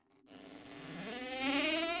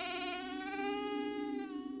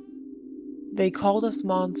They called us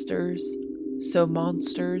monsters, so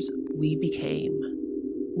monsters we became.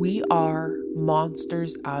 We are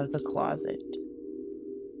monsters out of the closet.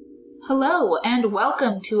 Hello, and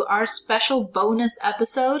welcome to our special bonus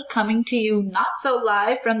episode coming to you not so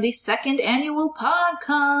live from the second annual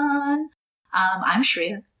PodCon. I'm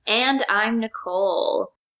Shreya. And I'm Nicole.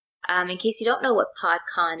 In case you don't know what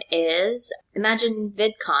PodCon is, imagine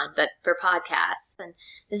VidCon, but for podcasts. And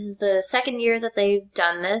this is the second year that they've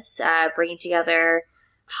done this, bringing together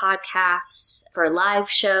podcasts for live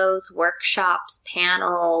shows, workshops,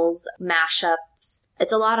 panels, mashups.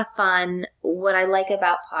 It's a lot of fun. What I like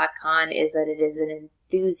about PodCon is that it is an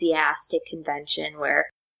enthusiastic convention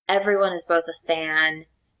where everyone is both a fan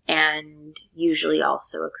and usually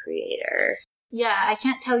also a creator. Yeah, I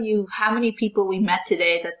can't tell you how many people we met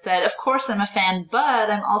today that said, of course I'm a fan, but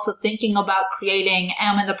I'm also thinking about creating,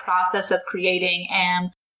 am in the process of creating,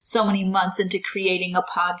 am so many months into creating a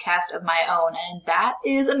podcast of my own. And that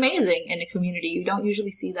is amazing in a community. You don't usually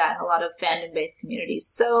see that in a lot of fandom-based communities.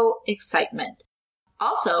 So, excitement.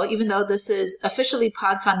 Also, even though this is officially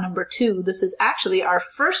PodCon number 2, this is actually our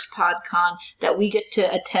first PodCon that we get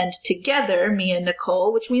to attend together, me and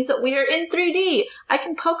Nicole, which means that we are in 3D. I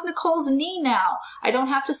can poke Nicole's knee now. I don't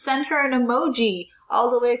have to send her an emoji all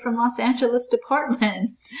the way from Los Angeles to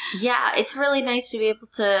Portland. Yeah, it's really nice to be able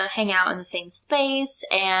to hang out in the same space.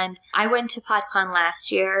 And I went to PodCon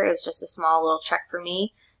last year. It was just a small little trek for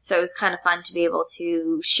me. So it was kind of fun to be able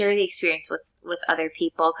to share the experience with other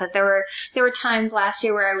people. Because there were times last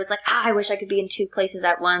year where I was like, I wish I could be in 2 places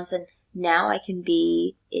at once. And now I can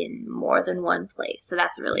be in more than one place. So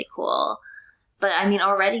that's really cool. But I mean,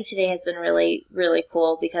 already today has been really, really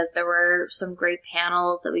cool because there were some great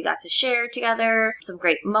panels that we got to share together, some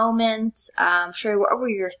great moments. Sherry, what were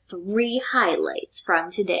your 3 highlights from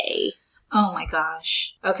today? Oh my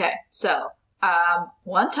gosh. Okay, so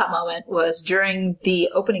one top moment was during the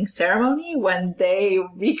opening ceremony when they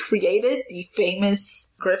recreated the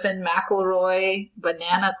famous Griffin McElroy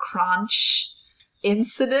Banana Crunch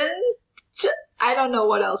incident. I don't know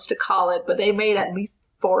what else to call it, but they made at least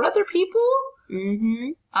 4 other people.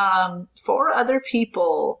 4 other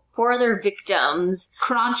people. 4 other victims.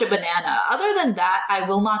 Crunch a banana. Other than that, I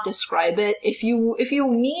will not describe it. If you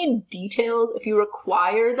need details, if you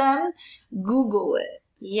require them, Google it.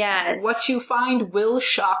 Yes. What you find will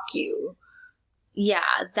shock you. Yeah,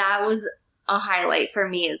 that was a highlight for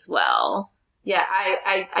me as well. Yeah,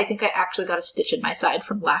 I think I actually got a stitch in my side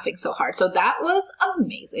from laughing so hard. So that was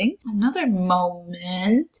amazing. Another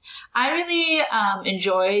moment. I really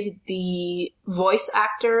enjoyed the voice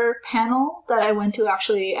actor panel that I went to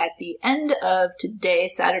actually at the end of today,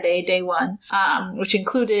 Saturday, day 1, which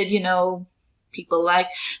included, people like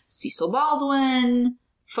Cecil Baldwin,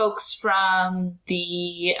 folks from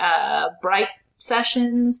the Bright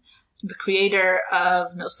Sessions, the creator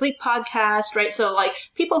of No Sleep podcast, right? So,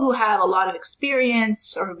 people who have a lot of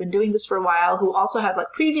experience or have been doing this for a while, who also have,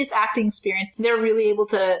 previous acting experience, they're really able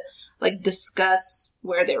to, discuss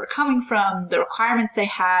where they were coming from, the requirements they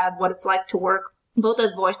have, what it's like to work both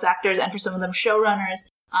as voice actors and for some of them showrunners.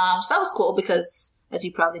 So that was cool because, as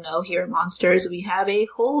you probably know, here at Monsters, we have a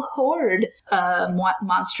whole horde of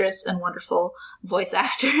monstrous and wonderful voice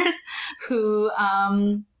actors who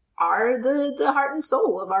are the heart and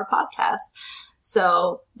soul of our podcast.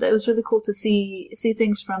 So it was really cool to see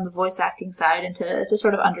things from the voice acting side and to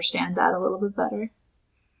sort of understand that a little bit better.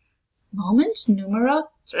 Moment numero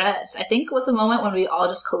 3, I think, was the moment when we all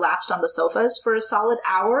just collapsed on the sofas for a solid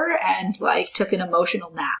hour and took an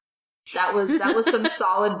emotional nap. That was some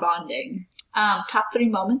solid bonding. Top 3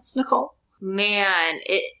 moments, Nicole? Man,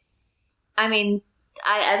 as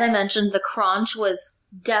I mentioned, the crunch was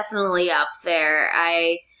definitely up there.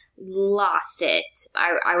 I lost it.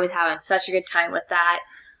 I was having such a good time with that.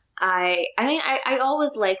 I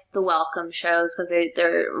always liked the welcome shows because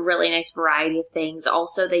they're a really nice variety of things.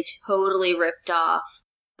 Also, they totally ripped off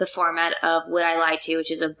the format of Would I Lie to You,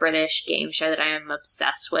 which is a British game show that I am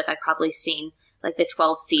obsessed with. I've probably seen the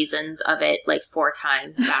 12 seasons of it 4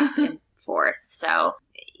 times back and forth. So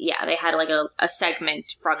yeah, they had a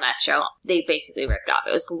segment from that show. They basically ripped off.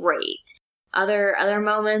 It was great. Other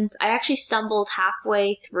moments, I actually stumbled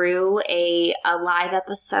halfway through a live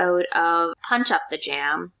episode of Punch Up the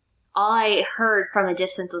Jam. All I heard from a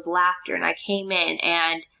distance was laughter, and I came in,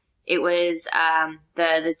 and it was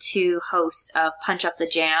the 2 hosts of Punch Up the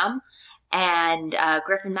Jam, and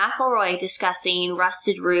Griffin McElroy discussing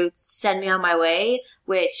Rusted Roots' Send Me On My Way,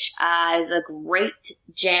 which is a great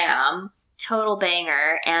jam, total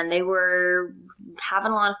banger, and they were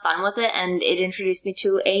having a lot of fun with it, and it introduced me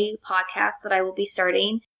to a podcast that I will be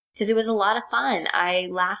starting, because it was a lot of fun. I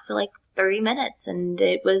laughed for 30 minutes, and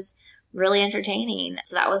it was really entertaining.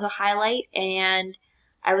 So that was a highlight. And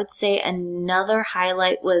I would say another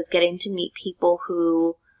highlight was getting to meet people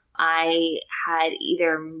who I had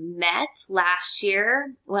either met last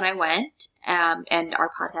year when I went, and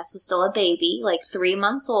our podcast was still a baby, like 3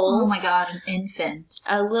 months old. Oh my God, an infant.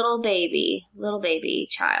 A little baby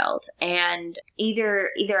child. And either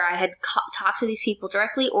I had talked to these people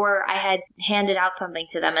directly, or I had handed out something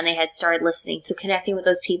to them and they had started listening. So connecting with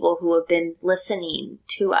those people who have been listening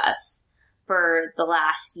to us for the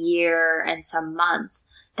last year and some months,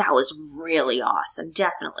 that was really awesome.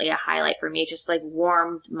 Definitely a highlight for me. It just like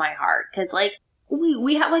warmed my heart, because like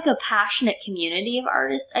we have like a passionate community of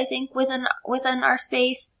artists, I think, within our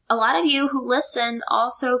space. A lot of you who listen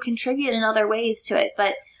also contribute in other ways to it,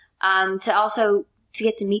 but to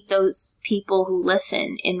get to meet those people who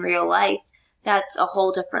listen in real life, that's a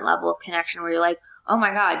whole different level of connection where you're like, oh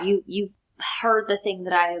my God, you heard the thing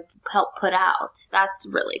that I've helped put out. That's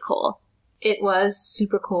really cool. It was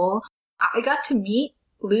super cool. I got to meet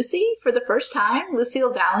Lucy for the first time,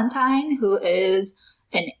 Lucille Valentine, who is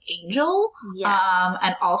an angel, yes.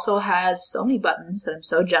 And also has so many buttons that I'm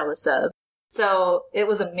so jealous of. So it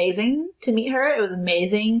was amazing to meet her. It was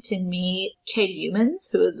amazing to meet Katie Humans,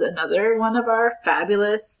 who is another one of our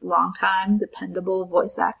fabulous, longtime, dependable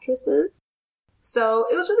voice actresses. So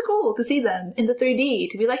it was really cool to see them in the 3D,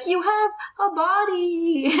 to be like, you have a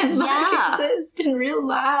body and like exist in real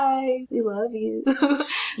life. We love you.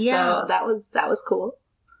 Yeah. So that was cool.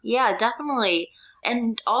 Yeah, definitely.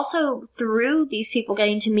 And also through these people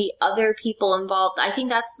getting to meet other people involved, I think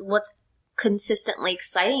that's what's consistently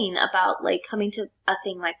exciting about like coming to a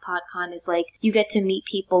thing like PodCon, is like you get to meet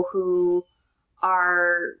people who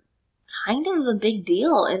are kind of a big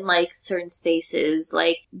deal in like certain spaces.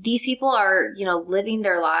 Like these people are, living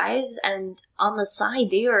their lives, and on the side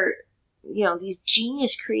they are, these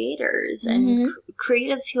genius creators and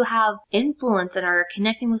creatives who have influence and are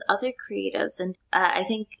connecting with other creatives. And I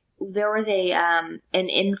think there was an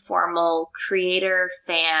informal creator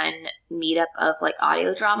fan meetup of like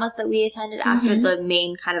audio dramas that we attended after the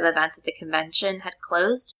main kind of events at the convention had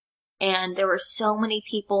closed. And there were so many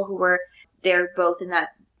people who were there both in that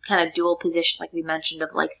kind of dual position, like we mentioned, of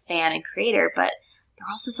like fan and creator, but there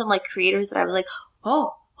were also some like creators that I was like,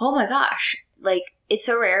 oh my gosh, like it's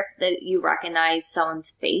so rare that you recognize someone's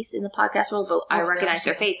face in the podcast world, but I recognized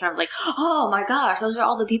their face and I was like, oh my gosh, those are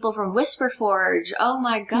all the people from Whisperforge. Oh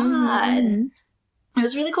my God. It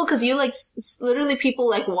was really cool because you like literally people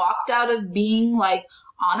like walked out of being like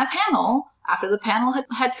on a panel after the panel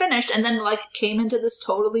had finished, and then like came into this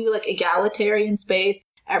totally like egalitarian space.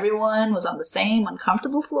 Everyone was on the same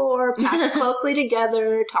uncomfortable floor, packed closely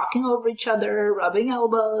together, talking over each other, rubbing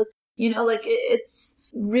elbows. Like it's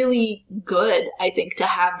really good, I think, to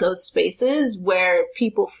have those spaces where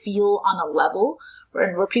people feel on a level,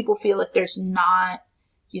 where people feel like there's not,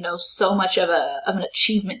 so much of an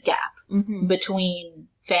achievement gap between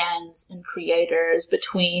fans and creators,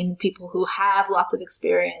 between people who have lots of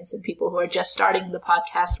experience and people who are just starting in the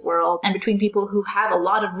podcast world, and between people who have a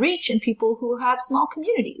lot of reach and people who have small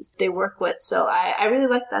communities they work with. So I really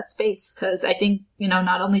like that space, because I think,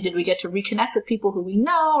 not only did we get to reconnect with people who we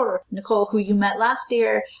know, or Nicole, who you met last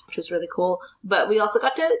year, which was really cool, but we also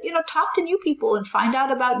got to, talk to new people and find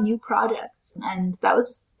out about new projects. And that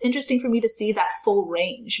was interesting for me to see that full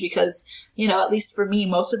range, because, at least for me,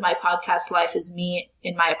 most of my podcast life is me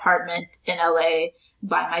in my apartment in LA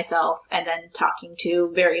by myself and then talking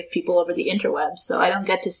to various people over the interwebs. So I don't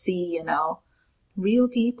get to see, real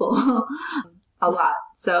people a lot.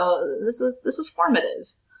 So this was formative.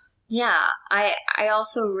 Yeah. I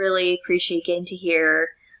also really appreciate getting to hear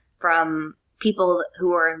from people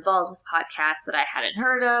who are involved with podcasts that I hadn't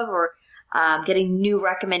heard of, or getting new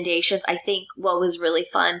recommendations. I think what was really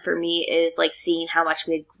fun for me is like seeing how much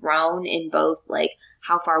we had grown in both like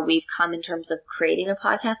how far we've come in terms of creating a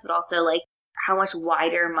podcast, but also like how much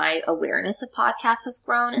wider my awareness of podcasts has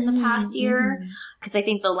grown in the past year. Because I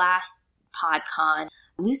think the last PodCon,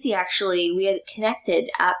 Lucy we had connected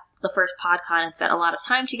at the first PodCon and spent a lot of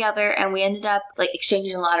time together, and we ended up like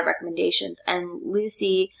exchanging a lot of recommendations. And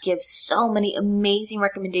Lucy gives so many amazing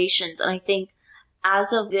recommendations, and I think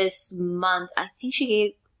as of this month, I think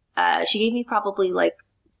she gave me probably like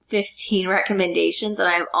 15 recommendations, and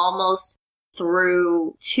I'm almost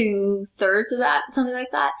through 2/3 of that, something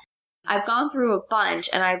like that. I've gone through a bunch,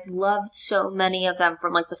 and I've loved so many of them,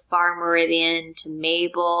 from like the Far Meridian to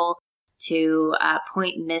Mabel to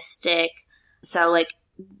Point Mystic. So like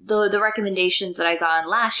the recommendations that I got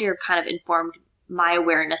last year kind of informed my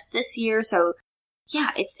awareness this year. So yeah,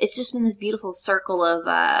 it's just been this beautiful circle of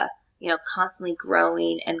constantly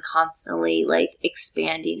growing and constantly like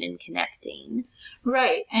expanding and connecting.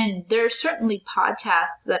 Right. And there's certainly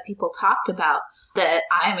podcasts that people talked about that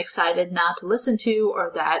I am excited now to listen to,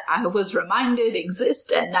 or that I was reminded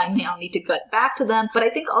exist and I now need to get back to them. But I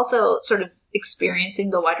think also sort of experiencing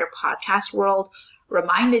the wider podcast world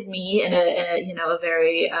reminded me in a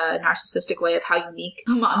very narcissistic way of how unique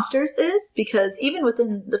Monsters is, because even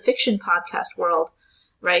within the fiction podcast world,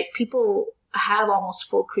 right, people have almost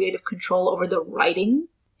full creative control over the writing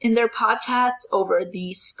in their podcasts, over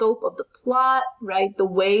the scope of the plot, right, the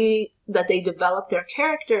way that they develop their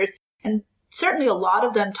characters. And certainly a lot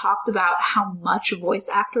of them talked about how much voice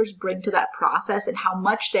actors bring to that process and how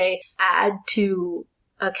much they add to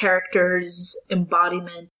a character's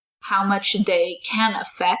embodiment, how much they can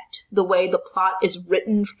affect the way the plot is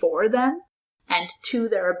written for them and to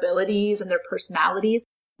their abilities and their personalities.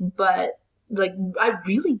 But like, I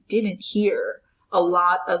really didn't hear a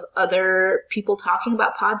lot of other people talking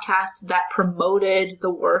about podcasts that promoted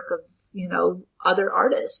the work of, other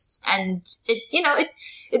artists. And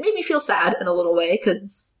it made me feel sad in a little way,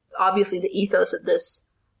 because obviously the ethos of this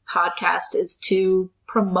podcast is to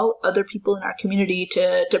promote other people in our community,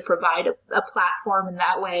 to provide a platform in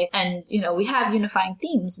that way. And, we have unifying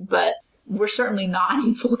themes, but we're certainly not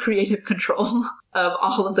in full creative control of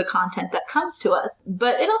all of the content that comes to us.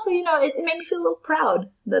 But it also, it made me feel a little proud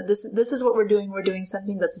that this is what we're doing. We're doing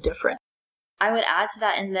something that's different. I would add to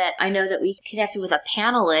that in that I know that we connected with a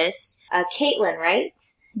panelist, Caitlin, right?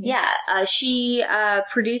 Yeah. She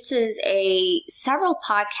produces several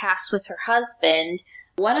podcasts with her husband,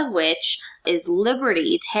 one of which is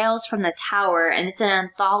Liberty, Tales from the Tower, and it's an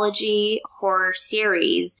anthology horror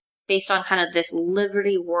series based on kind of this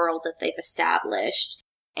Liberty world that they've established.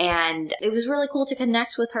 And it was really cool to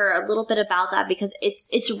connect with her a little bit about that, because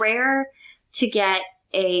it's rare to get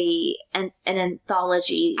an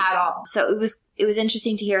anthology at all. So it was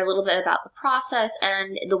interesting to hear a little bit about the process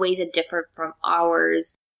and the ways it differed from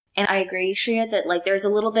ours. And I agree, Shreya, that like there's a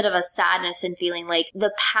little bit of a sadness in feeling like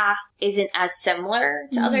the path isn't as similar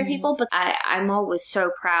to other people. But I'm always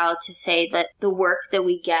so proud to say that the work that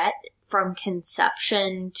we get from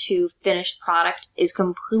conception to finished product is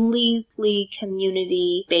completely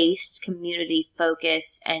community-based,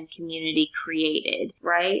 community-focused, and community-created,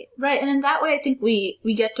 right? Right, and in that way, I think we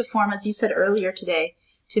get to form, as you said earlier today,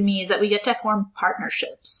 to me, is that we get to form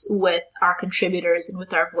partnerships with our contributors and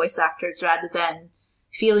with our voice actors, rather than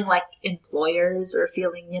feeling like employers or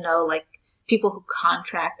feeling, like people who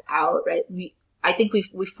contract out, right? I think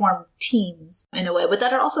we form teams in a way, but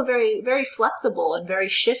that are also very, very flexible and very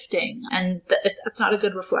shifting. And if that's not a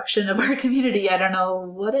good reflection of our community, I don't know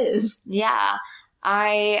what is. Yeah,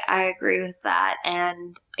 I agree with that.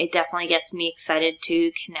 And it definitely gets me excited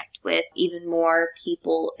to connect with even more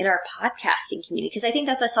people in our podcasting community. Because I think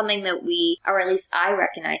that's something that or at least I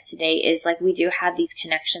recognize today, is like we do have these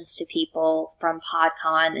connections to people from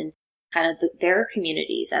PodCon and kind of their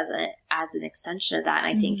communities as an extension of that.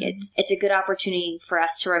 And I think it's a good opportunity for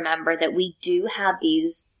us to remember that we do have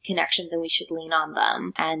these connections and we should lean on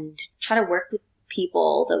them and try to work with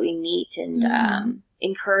people that we meet and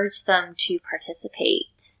encourage them to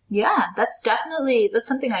participate. Yeah, that's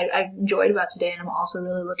something I've enjoyed about today, and I'm also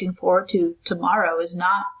really looking forward to tomorrow. Is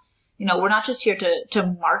not, we're not just here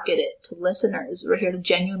to market it to listeners. We're here to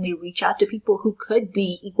genuinely reach out to people who could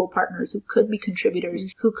be equal partners, who could be contributors,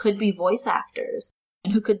 who could be voice actors,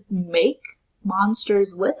 and who could make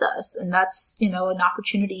Monsters with us. And that's, an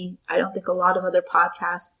opportunity I don't think a lot of other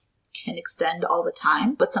podcasts can extend all the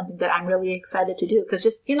time, but something that I'm really excited to do. Because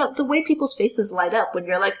just, the way people's faces light up when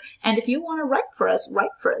you're like, and if you want to write for us,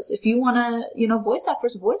 write for us. If you want to, voice act for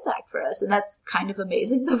us, voice act for us. And that's kind of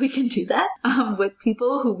amazing that we can do that with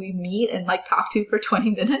people who we meet and like talk to for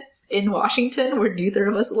 20 minutes in Washington, where neither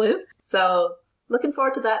of us live. So looking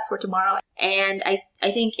forward to that for tomorrow. And I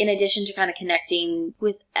think in addition to kind of connecting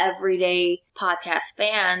with everyday podcast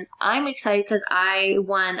fans, I'm excited because I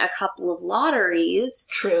won a couple of lotteries.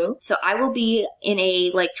 True. So I will be in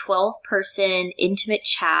a 12-person intimate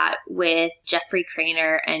chat with Jeffrey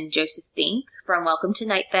Craner and Joseph Fink from Welcome to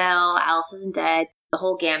Night Vale, Alice Isn't Dead, the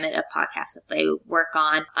whole gamut of podcasts that they work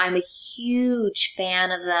on. I'm a huge fan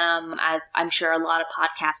of them, as I'm sure a lot of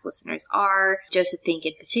podcast listeners are. Joseph Fink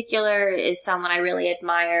in particular is someone I really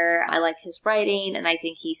admire. I like his writing, and I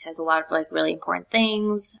think he says a lot of really important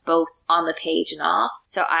things, both on the page and off.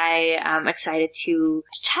 So I am excited to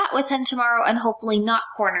chat with him tomorrow and hopefully not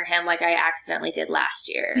corner him like I accidentally did last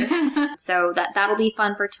year. So that'll be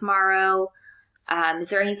fun for tomorrow. Is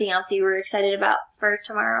there anything else you were excited about for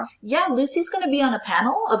tomorrow? Yeah, Lucy's going to be on a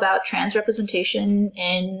panel about trans representation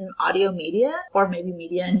in audio media, or maybe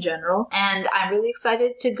media in general. And I'm really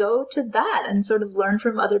excited to go to that and sort of learn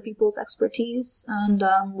from other people's expertise and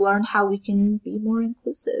learn how we can be more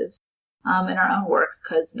inclusive in our own work,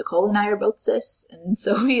 because Nicole and I are both cis, and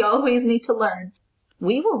so we always need to learn.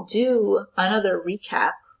 We will do another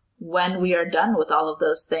recap when we are done with all of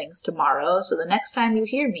those things tomorrow. So the next time you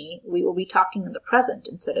hear me, we will be talking in the present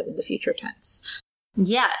instead of in the future tense.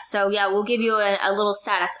 Yeah, so we'll give you a little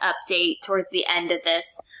status update towards the end of this.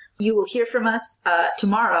 You will hear from us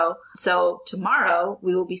tomorrow. So tomorrow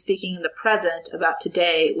we will be speaking in the present about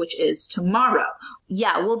today, which is tomorrow.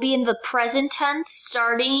 Yeah, we'll be in the present tense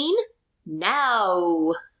starting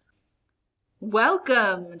now.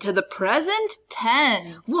 Welcome to the present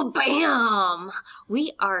tense. Well, bam!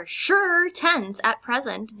 We are sure tense at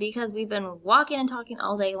present because we've been walking and talking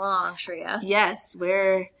all day long, Shreya. Yes,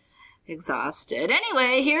 we're exhausted.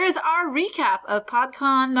 Anyway, here's our recap of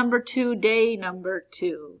PodCon number 2, day number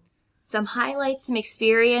 2. Some highlights, some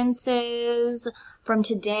experiences from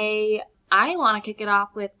today. I want to kick it off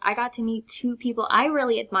with, I got to meet 2 people I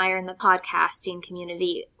really admire in the podcasting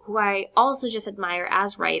community, who I also just admire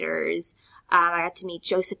as writers. I got to meet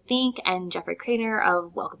Joseph Fink and Jeffrey Craner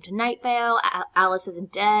of Welcome to Night Vale, Alice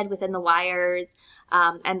Isn't Dead, Within the Wires,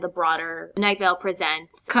 and the broader Night Vale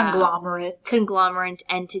Presents conglomerate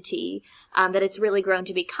entity that it's really grown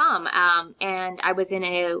to become. And I was in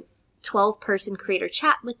a 12-person creator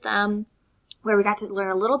chat with them, where we got to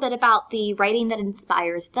learn a little bit about the writing that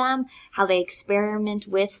inspires them, how they experiment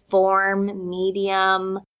with form,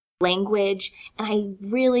 medium, language, and I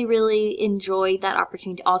really, really enjoyed that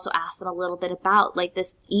opportunity to also ask them a little bit about like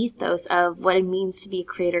this ethos of what it means to be a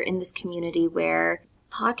creator in this community where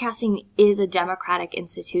podcasting is a democratic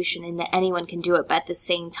institution and that anyone can do it, but at the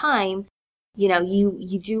same time, you know,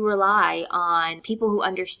 you do rely on people who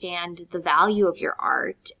understand the value of your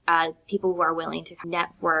art, people who are willing to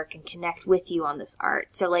network and connect with you on this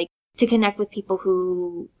art. So like to connect with people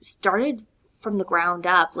who started from the ground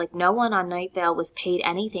up, like no one on Night Vale was paid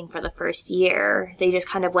anything for the first year. They just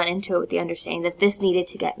kind of went into it with the understanding that this needed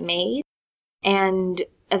to get made. And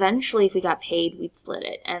eventually, if we got paid, we'd split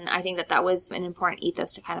it. And I think that that was an important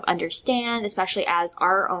ethos to kind of understand, especially as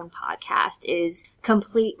our own podcast is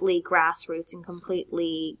completely grassroots and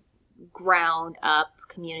completely ground up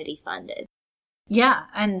community funded. Yeah,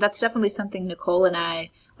 and that's definitely something Nicole and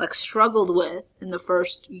I struggled with in the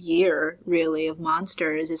first year, really, of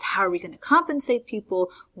Monsters, is how are we going to compensate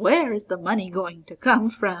people? Where is the money going to come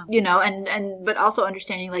from? You know, but also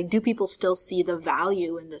understanding, like, do people still see the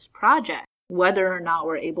value in this project? Whether or not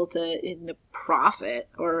we're able to profit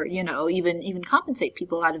or, you know, even compensate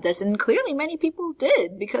people out of this. And clearly many people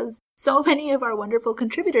did, because so many of our wonderful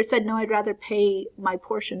contributors said, no, I'd rather pay my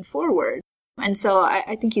portion forward. And so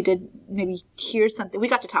I think you did maybe hear something. We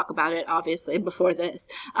got to talk about it, obviously, before this.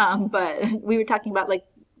 But we were talking about, like,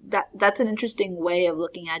 that's an interesting way of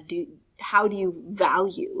looking at how do you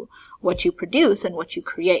value what you produce and what you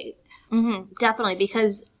create. Mm-hmm, definitely,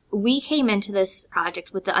 because we came into this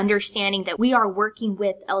project with the understanding that we are working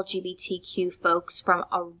with LGBTQ folks from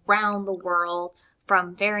around the world,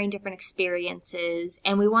 from varying different experiences,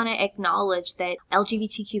 and we want to acknowledge that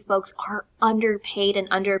LGBTQ folks are underpaid and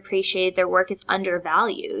underappreciated. Their work is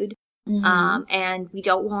undervalued, and we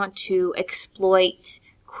don't want to exploit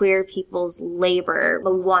queer people's labor,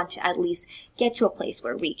 but we want to at least get to a place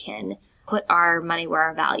where we can put our money where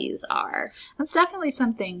our values are. That's definitely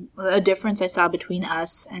a difference I saw between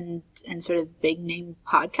us and sort of big name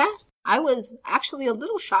podcasts. I was actually a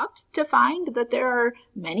little shocked to find that there are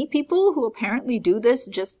many people who apparently do this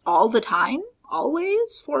just all the time,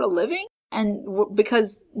 always, for a living. And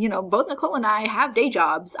because, you know, both Nicole and I have day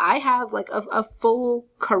jobs, I have like a full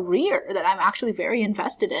career that I'm actually very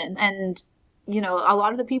invested in. And you know, a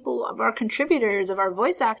lot of the people of our contributors, of our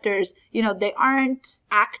voice actors, you know, they aren't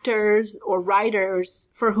actors or writers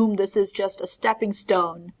for whom this is just a stepping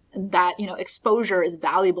stone, that, you know, exposure is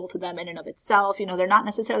valuable to them in and of itself. You know, they're not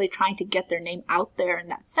necessarily trying to get their name out there in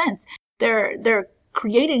that sense. They're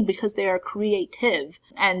creating because they are creative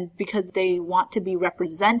and because they want to be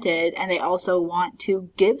represented, and they also want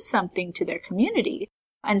to give something to their community.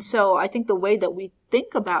 And so I think the way that we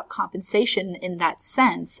think about compensation in that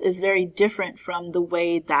sense is very different from the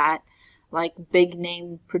way that like big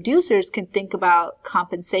name producers can think about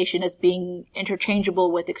compensation as being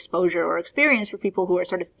interchangeable with exposure or experience for people who are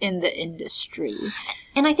sort of in the industry.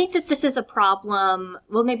 And I think that this is a problem,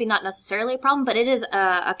 well, maybe not necessarily a problem, but it is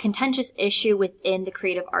a contentious issue within the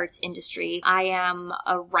creative arts industry. I am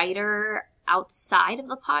a writer outside of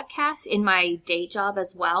the podcast in my day job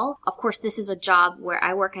as well. Of course, this is a job where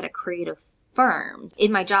I work at a creative firm.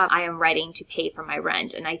 In my job, I am writing to pay for my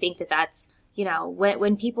rent. And I think that that's, you know,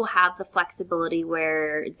 when people have the flexibility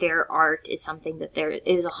where their art is something that there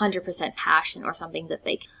is 100% passion or something that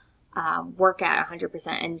they work at 100%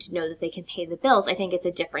 and know that they can pay the bills, I think it's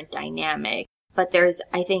a different dynamic. But there's,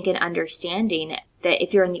 I think, an understanding that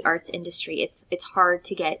if you're in the arts industry, it's hard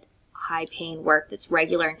to get high-paying work that's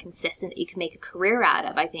regular and consistent that you can make a career out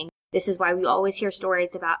of. I think this is why we always hear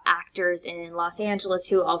stories about actors in Los Angeles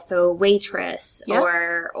who also waitress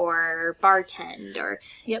or bartend or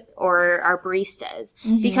are baristas,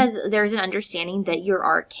 because there's an understanding that your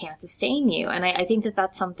art can't sustain you. And I think that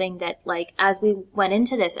that's something that, like, as we went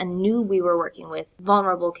into this and knew we were working with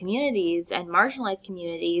vulnerable communities and marginalized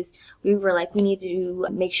communities, we were like, we need to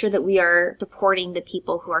make sure that we are supporting the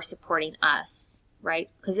people who are supporting us, right?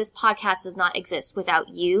 Because this podcast does not exist without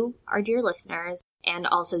you, our dear listeners, and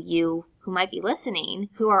also you who might be listening,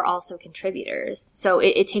 who are also contributors. So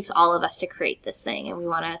it takes all of us to create this thing, and we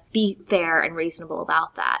want to be fair and reasonable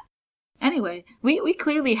about that. Anyway, we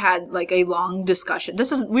clearly had like a long discussion.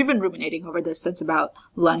 We've been ruminating over this since about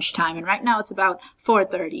lunchtime, and right now it's about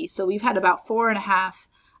 4:30. So we've had about 4.5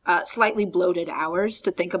 slightly bloated hours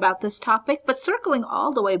to think about this topic. But circling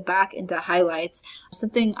all the way back into highlights,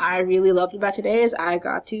 something I really loved about today is I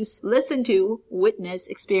got to listen to, witness,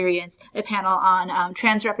 experience a panel on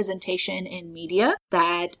trans representation in media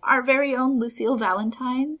that our very own Lucille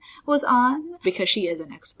Valentine was on, because she is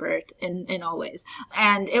an expert in all ways.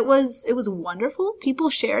 And it was wonderful. People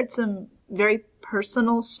shared some very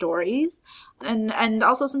personal stories and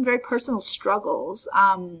also some very personal struggles.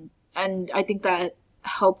 And I think that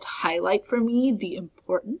helped highlight for me the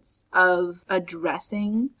importance of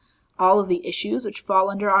addressing all of the issues which fall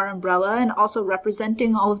under our umbrella, and also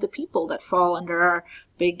representing all of the people that fall under our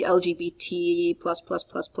big LGBT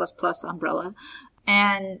plus umbrella.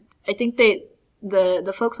 And I think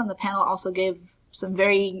the folks on the panel also gave some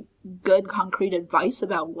very good concrete advice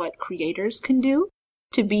about what creators can do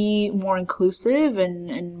to be more inclusive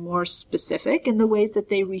and more specific in the ways that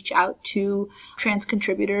they reach out to trans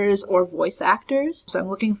contributors or voice actors. So I'm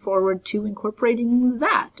looking forward to incorporating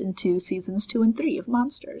that into seasons 2 and 3 of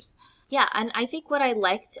Monsters. Yeah, and I think what I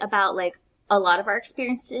liked about, like, a lot of our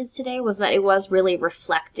experiences today was that it was really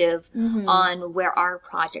reflective on where our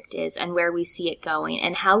project is and where we see it going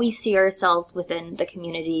and how we see ourselves within the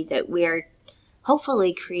community that we're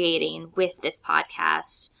hopefully creating with this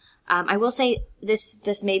podcast. I will say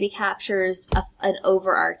this maybe captures an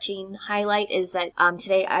overarching highlight, is that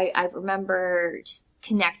today I remember just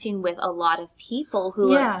connecting with a lot of people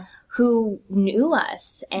who knew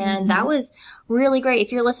us, and that was really great.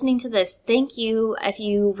 If you're listening to this, thank you if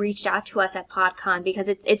you reached out to us at PodCon, because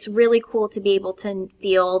it's really cool to be able to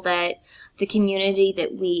feel that the community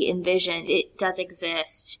that we envisioned, it does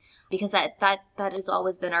exist. Because that has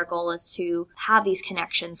always been our goal, is to have these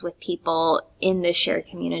connections with people in this shared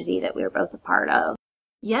community that we're both a part of.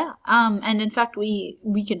 Yeah. And in fact, we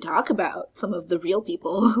can talk about some of the real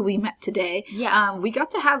people who we met today. Yeah. We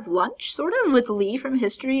got to have lunch sort of with Lee from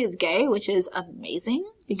History is Gay, which is amazing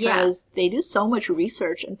because they do so much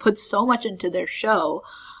research and put so much into their show.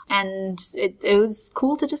 And it was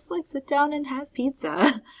cool to just, like, sit down and have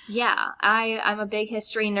pizza. Yeah, I'm a big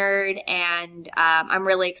history nerd, and I'm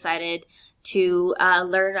really excited to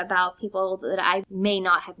learn about people that I may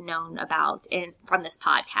not have known about from this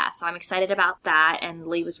podcast. So I'm excited about that, and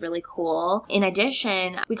Lee was really cool. In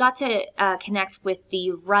addition, we got to connect with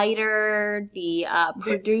the writer, the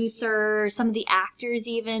producer, some of the actors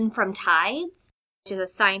even from Tides, which is a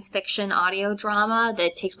science fiction audio drama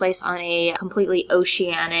that takes place on a completely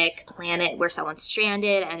oceanic planet where someone's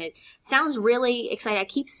stranded, and it sounds really exciting. I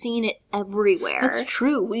keep seeing it everywhere. That's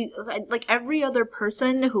true. We, like, every other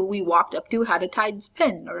person who we walked up to had a Tides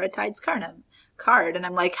pin or a Tides card, and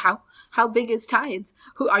I'm like, how big is Tides?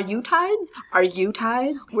 Who are you? Tides? Are you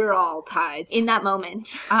Tides? We're all Tides in that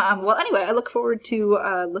moment. Well, anyway, I look forward to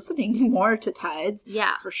listening more to Tides.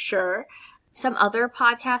 Yeah, for sure. Some other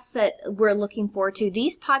podcasts that we're looking forward to.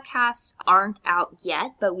 These podcasts aren't out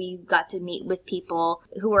yet, but we got to meet with people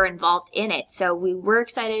who are involved in it. So we were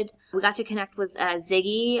excited. We got to connect with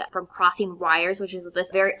Ziggy from Crossing Wires, which is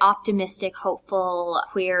this very optimistic, hopeful,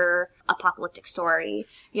 queer, apocalyptic story.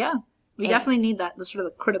 Yeah. We definitely need that, the sort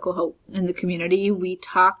of critical hope in the community. We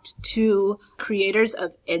talked to creators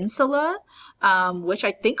of Insula, which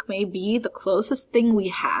I think may be the closest thing we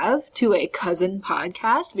have to a cousin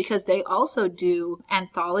podcast, because they also do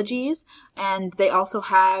anthologies, and they also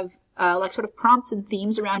have like sort of prompts and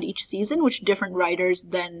themes around each season, which different writers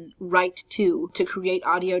then write to create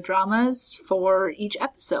audio dramas for each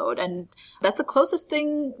episode. And that's the closest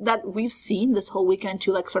thing that we've seen this whole weekend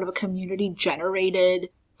to like sort of a community generated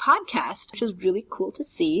podcast, which is really cool to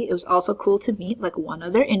see. It was also cool to meet like one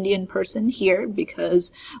other Indian person here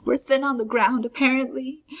because we're thin on the ground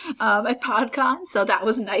apparently at PodCon, so that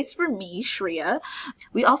was nice for me, Shreya.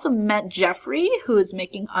 We also met Jeffrey, who is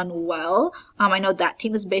making Unwell. I know that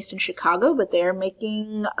team is based in Chicago, but they're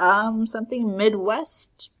making something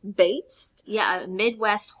Midwest based. Yeah,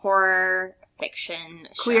 Midwest horror fiction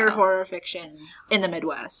queer show. Horror fiction in the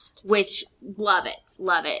Midwest, which love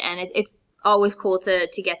it, and it's always cool to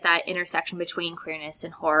get that intersection between queerness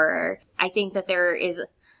and horror. I think that there is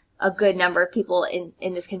a good number of people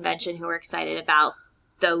in this convention who are excited about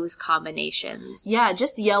those combinations. Yeah,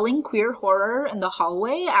 just yelling queer horror in the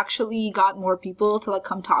hallway actually got more people to like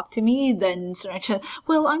come talk to me than starting to,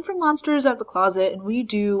 well, I'm from Monsters Out of the Closet and we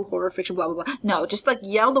do horror fiction, blah, blah, blah. No, just like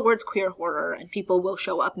yell the words queer horror and people will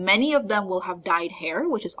show up. Many of them will have dyed hair,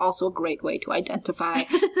 which is also a great way to identify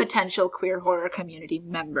potential queer horror community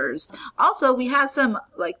members. Also, we have some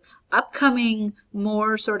like upcoming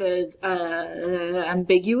more sort of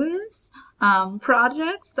ambiguous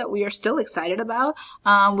projects that we are still excited about.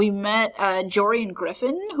 We met Jory and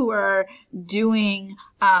Griffin, who are doing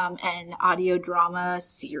an audio drama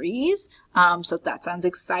series. So that sounds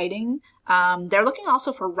exciting. They're looking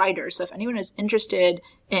also for writers. So if anyone is interested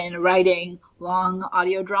in writing long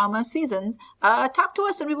audio drama seasons, talk to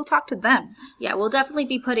us and we will talk to them. Yeah, we'll definitely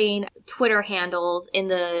be putting Twitter handles in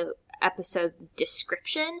the episode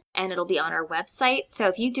description, and it'll be on our website. So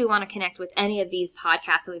if you do want to connect with any of these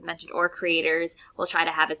podcasts that we've mentioned or creators, we'll try to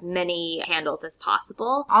have as many handles as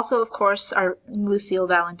possible. Also, of course, our Lucille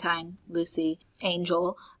Valentine, Lucy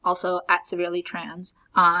Angel, also at Severely Trans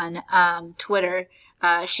on Twitter.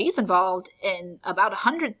 She's involved in about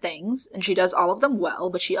 100 things, and she does all of them well,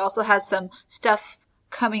 but she also has some stuff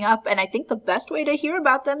coming up, and I think the best way to hear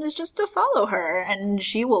about them is just to follow her, and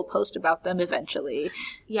she will post about them eventually.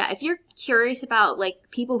 Yeah, if you're curious about like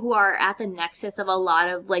people who are at the nexus of a lot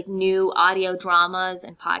of like new audio dramas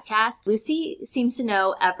and podcasts, Lucy seems to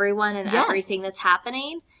know everyone and everything that's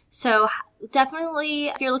happening. So definitely,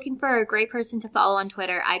 if you're looking for a great person to follow on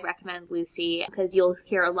Twitter, I'd recommend Lucy because you'll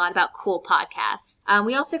hear a lot about cool podcasts.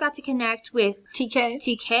 We also got to connect with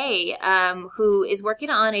TK, who is working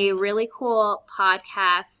on a really cool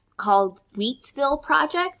podcast called Wheatsville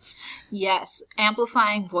Project. Yes,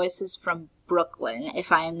 amplifying voices from Brooklyn,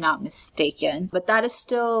 if I am not mistaken. But that is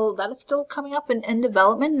still coming up in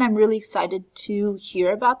development, and I'm really excited to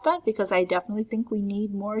hear about that because I definitely think we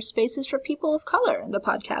need more spaces for people of color in the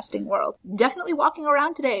podcasting world. Definitely walking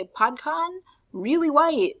around today, PodCon, really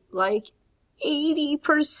white, like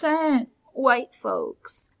 80% white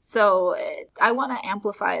folks. So I want to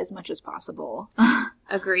amplify as much as possible.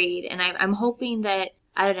 Agreed. And I'm hoping that,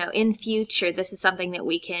 I don't know, in future, this is something that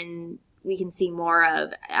we can see more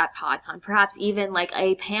of at PodCon. Perhaps even like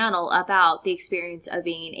a panel about the experience of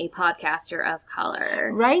being a podcaster of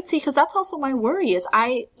color. Right? See, because that's also my worry is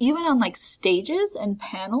even on like stages and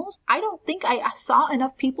panels, I don't think I saw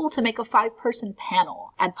enough people to make a 5-person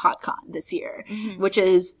panel at PodCon this year, which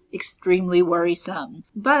is extremely worrisome.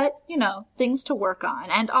 But, things to work on.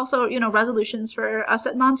 And also, resolutions for us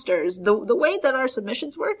at Monsters. The way that our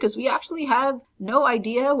submissions work is we actually have no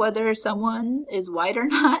idea whether someone is white or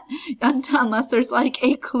not unless there's like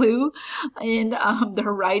a clue in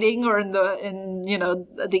their writing or in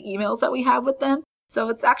the emails that we have with them. So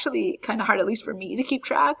it's actually kind of hard, at least for me, to keep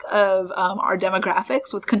track of our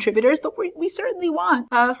demographics with contributors, but we certainly want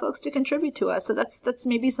folks to contribute to us. So that's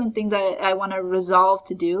maybe something that I want to resolve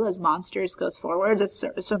to do as Monsters goes forward. That's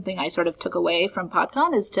something I sort of took away from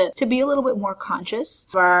PodCon, is to be a little bit more conscious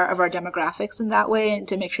of our demographics in that way, and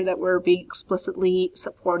to make sure that we're being explicitly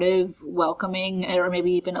supportive, welcoming, or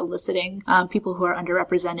maybe even eliciting people who are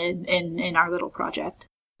underrepresented in our little project.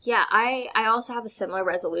 Yeah, I also have a similar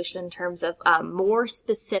resolution in terms of more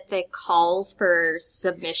specific calls for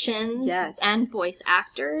submissions and voice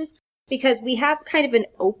actors, because we have kind of an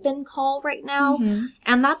open call right now,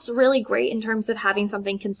 and that's really great in terms of having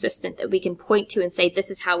something consistent that we can point to and say, this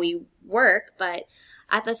is how we work. But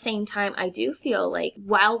at the same time, I do feel like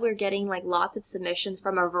while we're getting like lots of submissions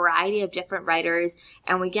from a variety of different writers,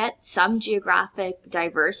 and we get some geographic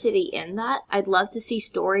diversity in that, I'd love to see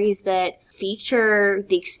stories that feature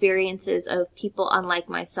the experiences of people unlike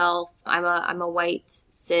myself. I'm a white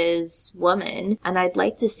cis woman, and I'd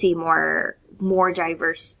like to see more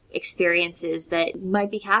diverse experiences that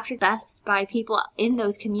might be captured best by people in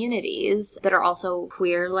those communities that are also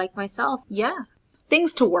queer like myself. Yeah.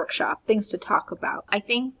 things to workshop, things to talk about. I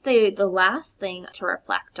think the last thing to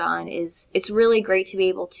reflect on is it's really great to be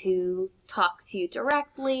able to talk to you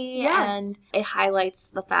directly. Yes. And it highlights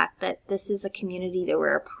the fact that this is a community that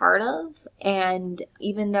we're a part of. And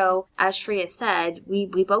even though, as Shreya said, we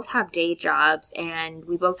both have day jobs and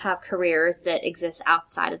we both have careers that exist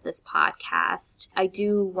outside of this podcast, I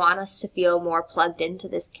do want us to feel more plugged into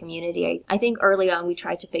this community. I think early on we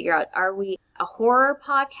tried to figure out, are we a horror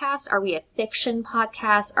podcast? Are we a fiction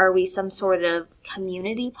podcast? Are we some sort of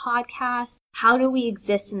community podcast? How do we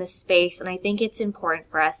exist in this space? And I think it's important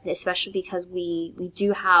for us, especially because we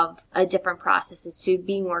do have a different processes, to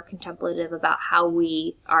be more contemplative about how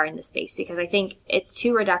we are in the space. Because I think it's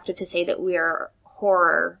too reductive to say that we are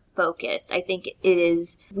horror focused. I think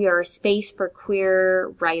we are a space for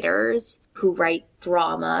queer writers who write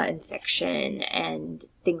drama and fiction and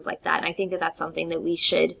things like that. And I think that that's something that we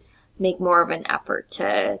should make more of an effort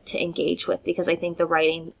to engage with, because I think the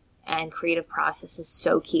writing and creative process is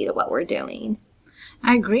so key to what we're doing.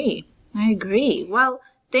 I agree. Well,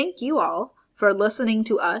 thank you all for listening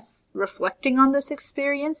to us reflecting on this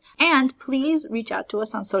experience. And please reach out to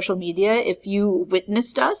us on social media if you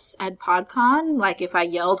witnessed us at PodCon, like if I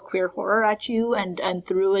yelled queer horror at you and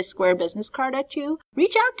threw a square business card at you.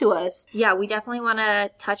 Reach out to us. Yeah, we definitely want to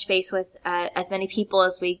touch base with as many people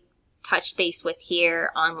as we touch base with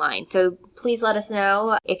here online. So please let us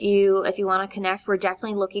know if you want to connect. We're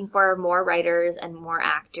definitely looking for more writers and more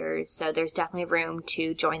actors. So there's definitely room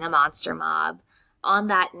to join the Monster Mob. On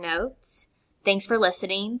that note, thanks for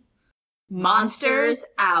listening. Monsters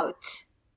out.